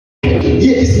he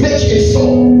had his match in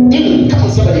Saul. Come on,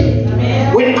 somebody.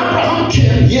 When Abraham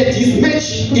came, he had his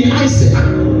match in Isaac.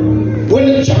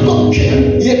 When Jacob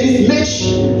came, he had his match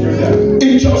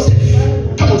in Joseph.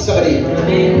 Come on, somebody.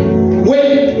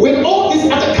 When all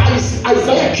these other guys,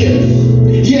 Isaiah came,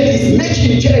 he had his match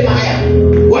in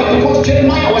Jeremiah. Why? Because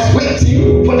Jeremiah was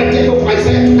waiting for the death of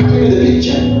Isaiah to come into the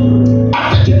picture.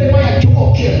 After Jeremiah,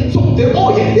 Joel came. So they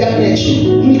all had their match.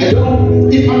 I don't know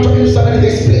if I'm talking to somebody in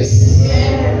this place.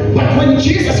 But when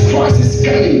Jesus Christ is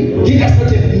coming, he does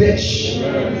not have match.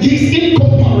 He is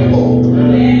incomparable.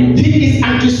 He is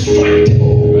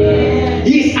indestructible.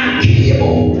 He is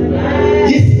unkillable.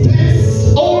 He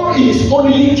stands all in his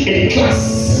own league and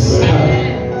class.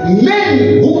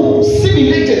 Men who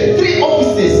simulated three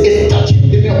offices as touching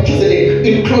the Melchizedek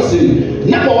in closing.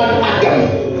 Number one,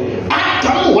 Adam.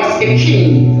 Adam was a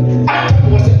king.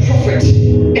 Adam was a prophet.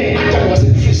 And Adam was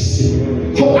a priest.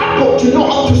 For Abel to know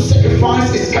how to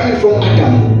sacrifice is coming from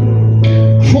Adam.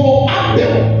 For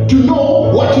Abel to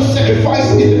know what to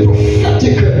sacrifice is the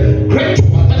prophetic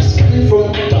ritual that is coming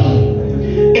from Adam.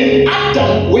 And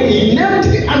Adam, when he named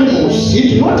the animals, he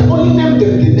did not only name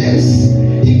them the names,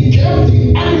 he gave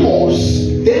the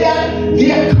animals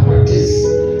their characters,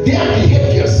 their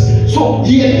behaviors. So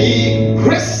he had the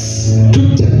grace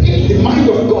to take the mind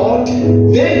of God,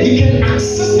 then he can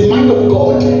access the mind of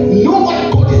God, know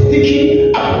what God is thinking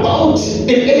about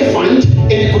an elephant,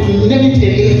 and he could name it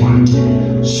an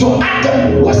elephant. So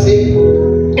Adam was a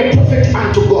prophet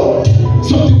unto God.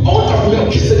 So the order of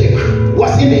Melchizedek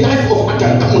was in the life of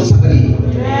Adam. Come on, somebody.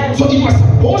 So it was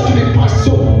supposed to be passed.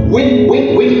 So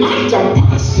when Adam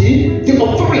passed the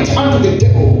authority unto the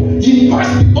devil, he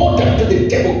passed the order to the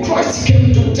devil. Christ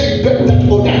came to take back that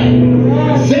order.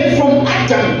 Then from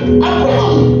Adam,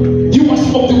 Abraham, he was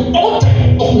of the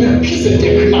order of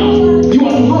Melchizedek now. He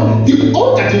was not, the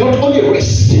order did not only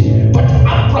rest, but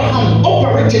Abraham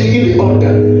operated in the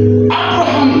order.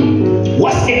 Abraham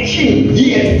was a king.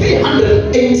 He had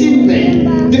 318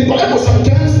 men. The Bible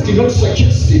sometimes did not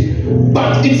suggest it,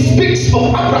 but it speaks of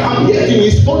Abraham having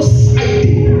his own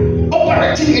side,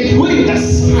 operating and ruling that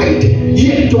side. He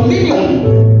had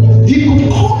dominion. He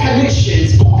could conquer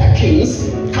nations, conquer kings.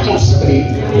 Come on, somebody.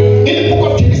 In the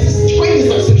book of Genesis 20,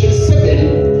 subsection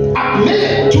 7,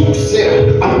 Abimelech took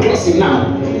Sarah. I'm closing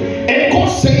now. And God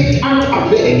said unto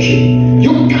Abimelech,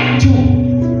 you got to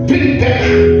bring back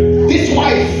this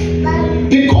wife,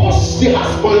 because the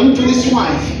husband to this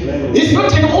wife is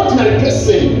not an ordinary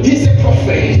person, he's a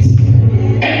prophet.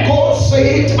 And God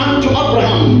said unto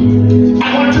Abraham,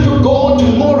 I want you to go to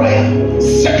Moriah,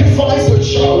 sacrifice your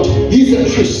child. He's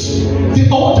a priest. The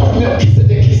order of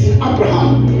Melchizedek is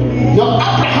Abraham. Now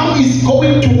Abraham is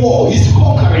going to war, he's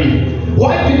conquering.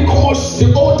 Why? Because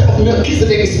the order of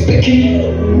Melchizedek is backing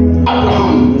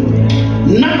Abraham.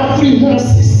 Number 3,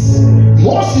 Moses.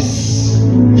 Moses,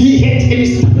 he had an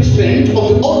establishment of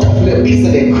the order of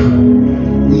Melchizedek.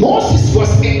 Moses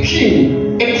was a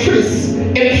king, a priest,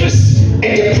 and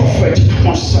a prophet. Come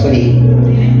on, somebody.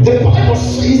 The Bible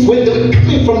says when they were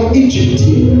coming from Egypt,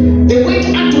 they went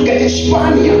unto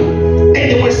Kadesh-barnea, and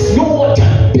there was no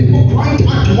water. People cried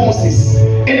unto Moses,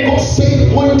 and God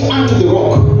said, point unto the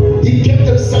rock. He gave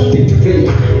them something to drink.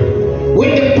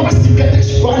 When they passed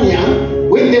Kadesh-barnea,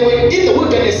 when they were in the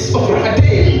wilderness of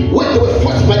Rahadim, when they were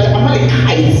fought by the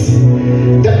Amalekites,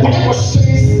 the Bible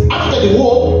says after the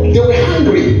war they were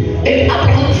hungry, and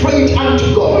Abraham prayed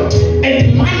unto God,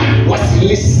 and manna was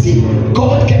released.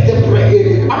 God gave the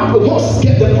bread. Moses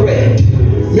gave the bread.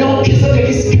 Melchizedek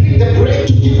is giving the bread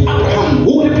to give Abraham,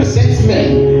 who represents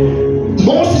men.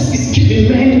 Moses is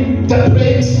giving men the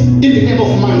bread in the name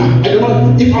of manna. I don't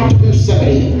know if I'm talking to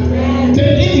somebody.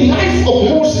 Then in the life of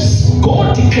Moses,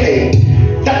 God declared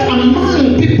that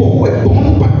among people who were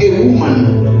born by a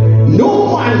woman,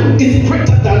 no one is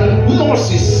greater than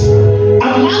Moses.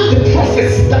 Among the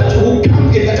prophets that will come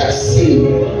and that I've seen,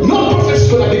 no prophet is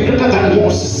going to be greater than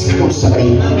Moses. Come on,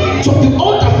 somebody. So the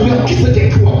order of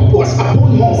Melchizedek was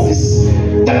upon Moses.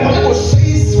 The Bible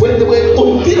says when they were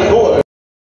on the road,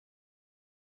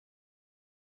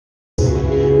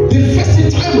 the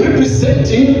first time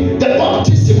representing the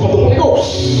baptism of the Holy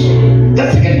Ghost,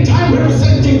 the second time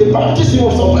representing the baptism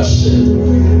of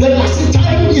salvation, the last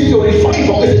time is the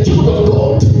revival as a child of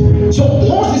God. So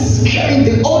Moses carried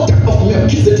the order of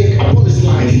Melchizedek upon his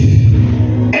life,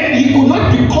 and he could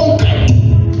not be conquered.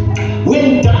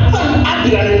 When Dathan,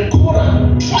 Abiram, and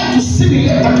Korah tried to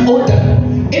simulate that order,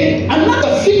 and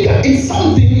another figure is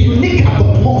something unique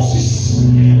about Moses.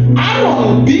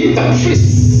 Aaron, being the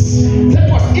priest that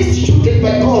was instituted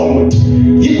by God,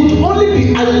 he could only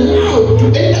be allowed to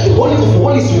enter the Holy of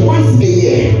Holies once a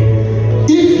year.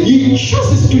 If he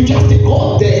chooses to just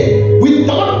go there with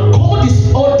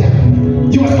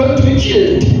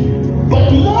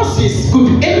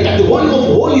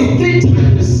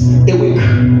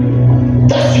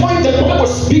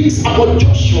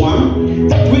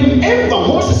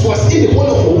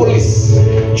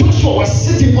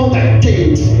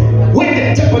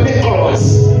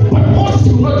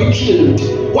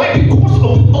because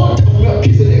of the order of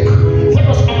Melchizedek that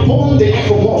was upon the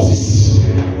life of Moses,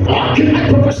 can I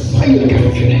prophesy you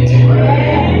can feel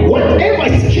it?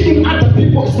 Whatever is killing other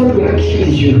people is not going to kill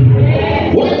you.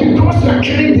 Why? Because you are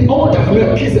killing the order of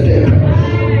Melchizedek.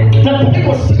 The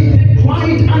Bible says they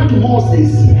cried unto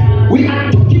Moses. We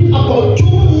are talking about 2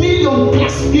 million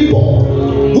plus people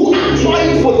who are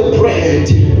crying for the bread.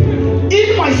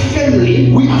 In my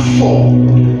family, we are 4.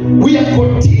 We have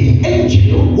got the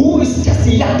angel who is just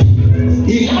yappy.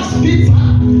 He loves pizza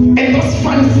and those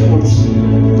fun foods.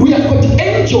 We have got the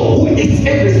angel who eats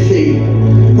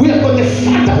everything. We have got the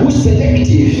father who is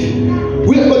selective.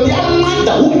 We have got the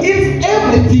mother who eats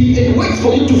everything and waits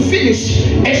for you to finish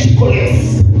and she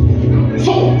collects.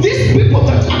 So these people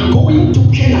that are going to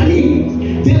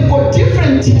Canaan, they've got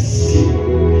different tests.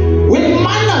 When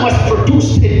manna was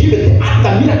produced and given, the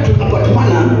other miracle about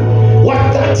manna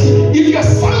was that if you're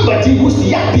somebody who's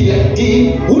yappy like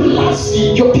this, who loves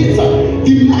your pizza,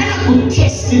 the manna could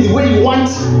taste it the way you want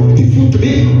the food to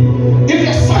be. If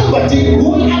you're somebody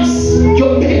who loves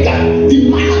your baker, the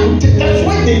manna could taste. That's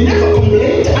why they never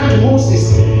complained unto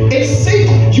Moses and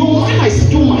said, your manna is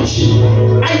too much.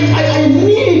 I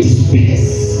need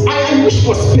space. I wish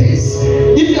for space.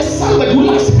 If you're somebody who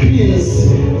loves greens,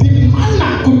 the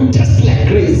manna could taste like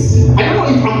greens. I don't know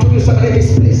if I'm talking to somebody in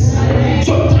this place.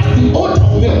 So that's the order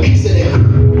of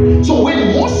Melchizedek. So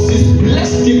when Moses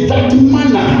blessed it, that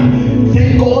manna,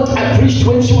 thank God I preached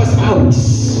when she was out.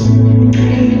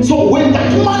 So when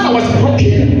that manna was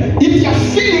broken, if you're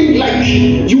feeling like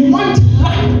you want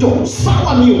lactose,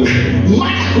 sour milk,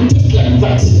 manna could taste like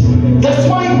that. That's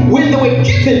why when they were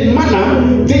given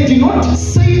manna, they did not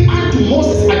say unto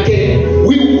Moses again,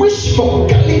 we wish for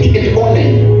garlic and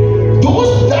onion.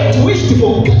 Those that wished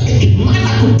for garlic,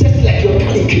 manna could taste like your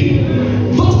garlic.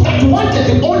 Those that wanted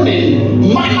the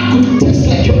onion, manna could taste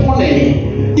like your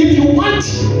onion. If you want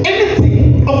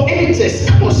anything of any taste,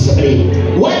 come on somebody.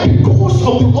 Why? Because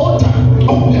of the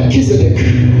order of Melchizedek.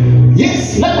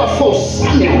 Yes, number 4,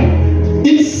 Samuel.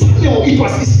 In Samuel, it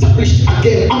was established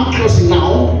again. I'm closing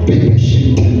now. Be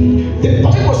patient. The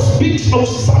Bible speaks of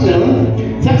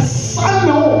Samuel, that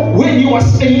Samuel, when he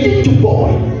was a little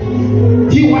boy,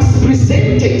 he was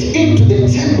presented into the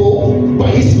temple by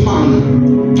his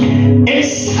mom. And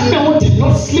Samuel did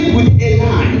not sleep with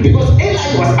Eli because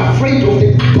Eli was afraid of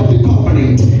the Ark of the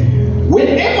Covenant.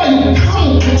 Whenever you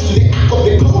come close to the Ark of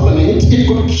the Covenant, it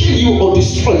could kill you or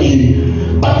destroy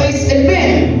you. But there is a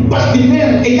man by the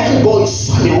name, a young boy,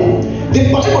 Samuel.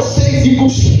 The Bible says he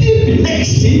could sleep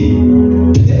next to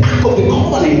the Ark of the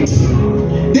Covenant.